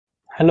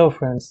Hello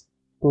friends,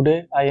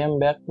 today I am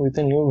back with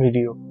a new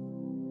video.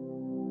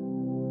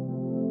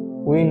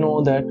 We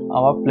know that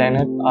our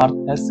planet Earth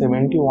has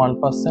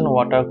 71%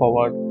 water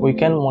covered. We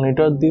can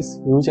monitor this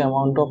huge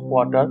amount of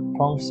water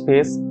from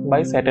space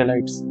by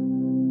satellites.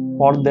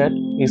 For that,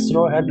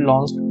 ISRO had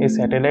launched a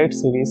satellite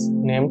series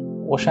named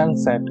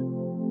OceanSat.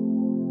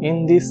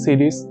 In this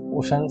series,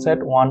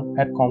 OceanSat 1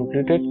 had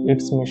completed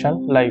its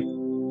mission live.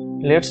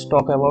 Let's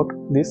talk about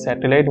these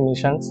satellite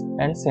missions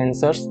and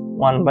sensors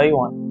one by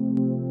one.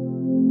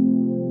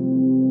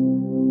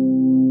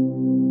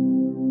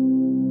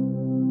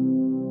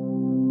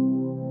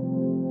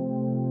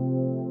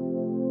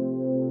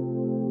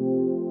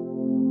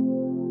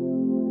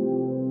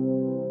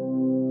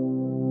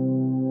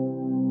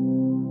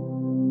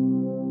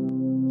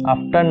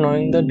 After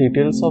knowing the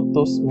details of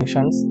those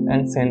missions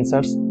and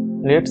sensors,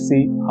 let's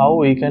see how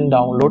we can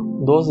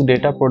download those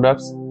data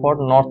products for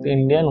North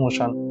Indian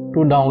Ocean. To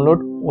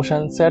download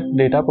OceanSat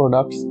data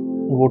products,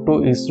 go to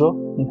ISRO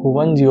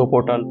Bhuvan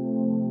geoportal.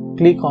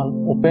 Click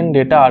on Open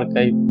Data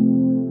Archive.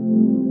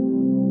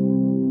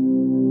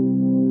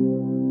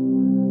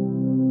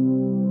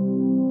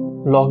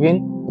 Log in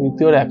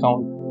with your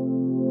account.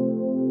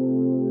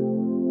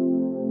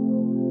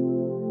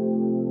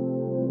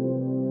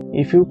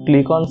 If you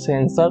click on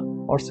sensor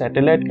or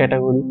satellite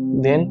category,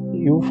 then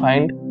you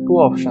find two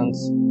options,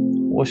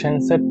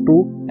 OceanSat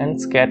 2 and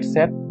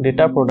ScatSat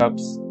data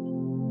products.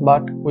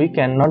 But we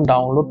cannot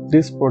download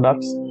these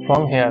products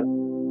from here.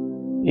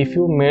 If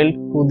you mail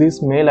to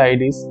these mail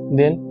IDs,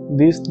 then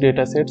these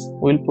datasets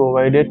will be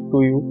provided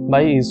to you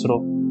by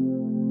ISRO.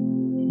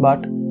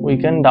 But we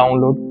can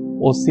download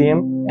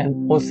OCM and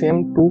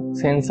OCM2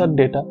 sensor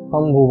data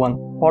from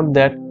Bhuvan. For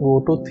that,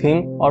 go to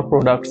Theme or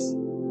Products.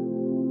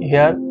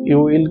 Here you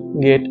will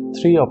get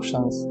three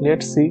options.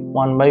 Let's see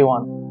one by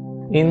one.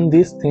 In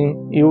this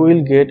theme, you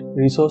will get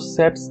resource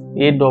sets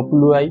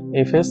AWI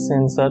FS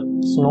sensor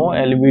snow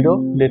albedo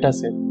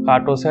dataset,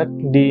 Cartosat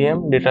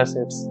DEM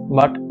datasets,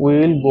 but we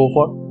will go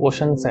for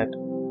OceanSat.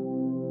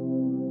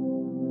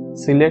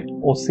 Select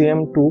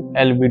OCM2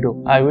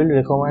 albedo. I will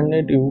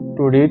recommend you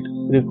to read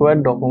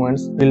required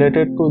documents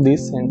related to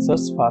these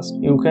sensors first.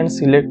 You can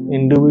select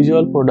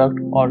individual product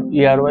or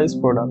year-wise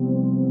product.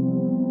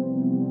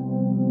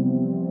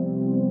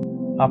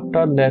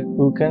 After that,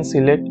 you can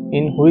select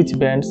in which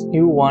bands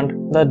you want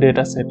the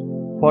dataset.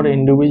 For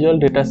individual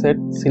dataset,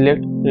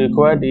 select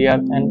required year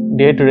and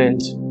date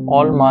range.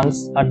 All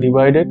months are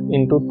divided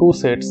into two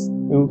sets.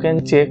 You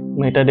can check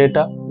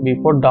metadata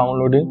before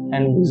downloading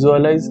and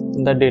visualize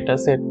the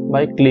dataset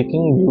by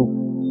clicking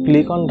View.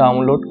 Click on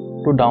Download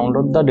to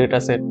download the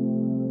dataset.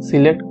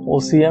 Select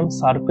OCM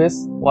Surface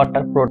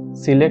Water Product.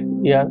 Select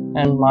year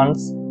and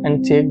months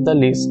and check the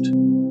list.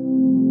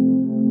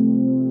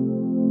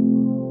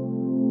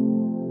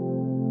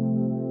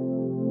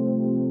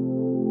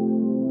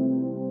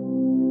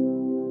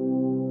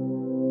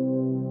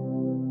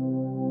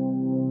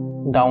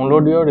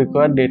 Download your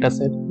required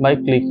dataset by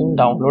clicking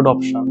Download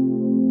option.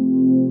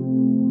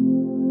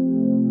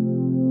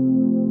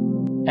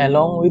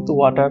 Along with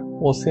water,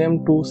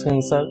 OCM2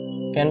 sensor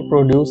can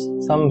produce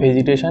some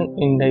vegetation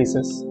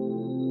indices.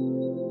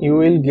 You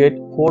will get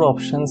four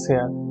options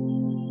here.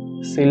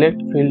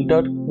 Select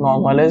Filter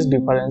Normalized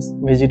Difference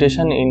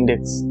Vegetation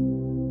Index.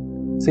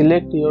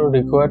 Select your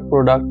required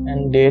product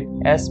and date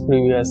as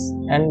previous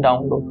and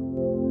download.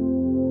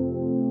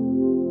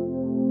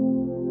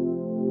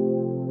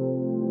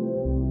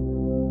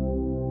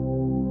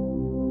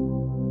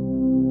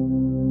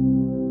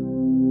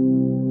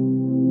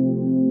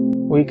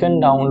 We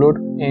can download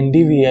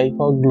NDVI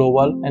for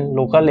global and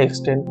local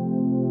extent.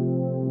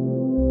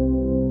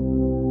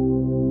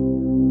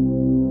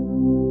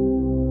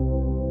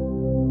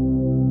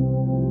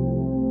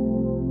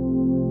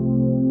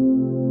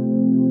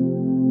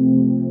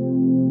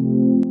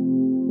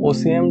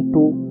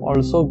 OCM2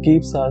 also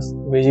gives us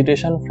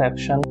vegetation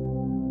fraction.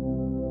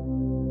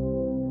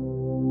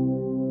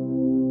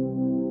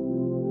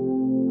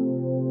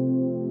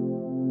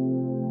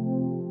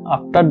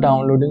 After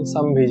downloading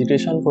some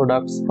vegetation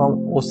products from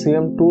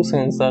OCM2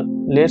 sensor,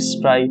 let's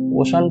try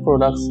Ocean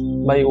Products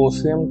by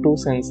OCM2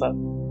 sensor.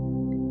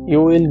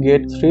 You will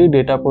get three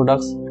data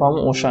products from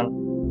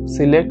ocean.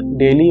 Select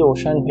Daily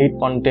Ocean Heat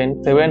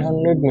Content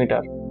 700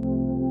 meter.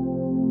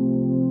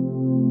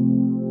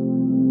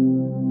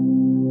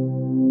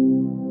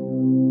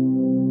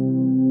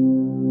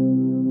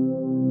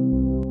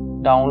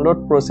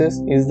 Download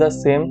process is the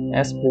same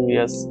as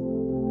previous.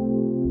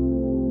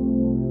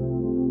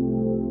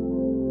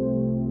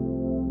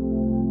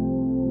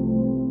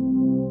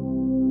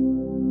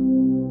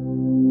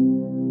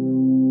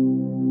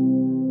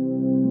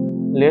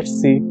 Let's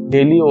see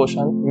daily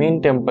ocean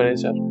mean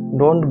temperature.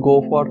 Don't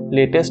go for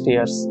latest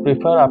years,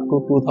 prefer up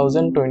to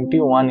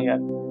 2021 year.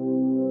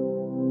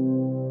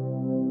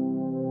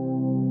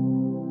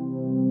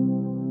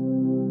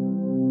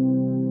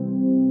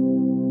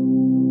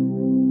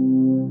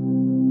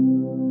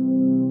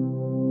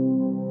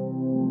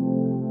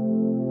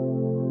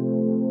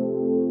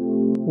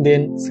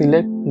 Then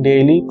select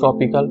daily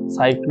tropical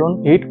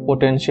cyclone heat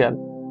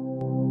potential.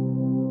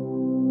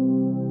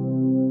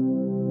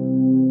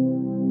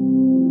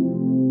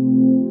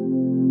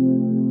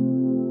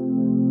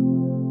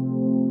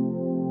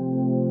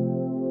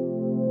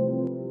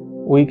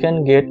 we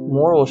can get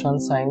more ocean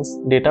science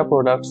data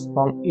products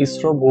from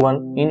ISRO Bhuvan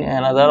in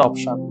another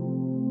option.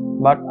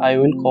 But I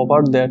will cover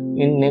that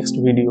in next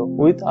video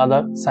with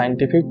other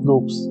scientific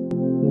groups.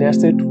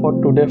 That's it for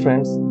today,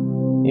 friends.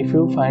 If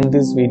you find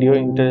this video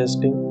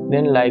interesting,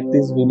 then like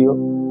this video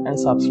and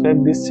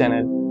subscribe this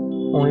channel.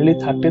 Only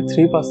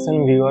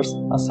 33% viewers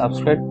are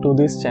subscribed to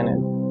this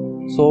channel.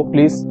 So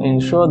please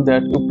ensure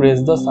that you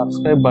press the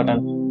subscribe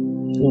button.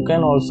 You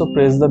can also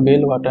press the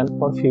bell button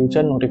for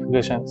future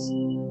notifications.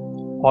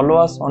 Follow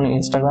us on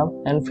Instagram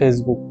and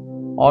Facebook.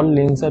 All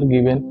links are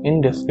given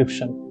in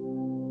description.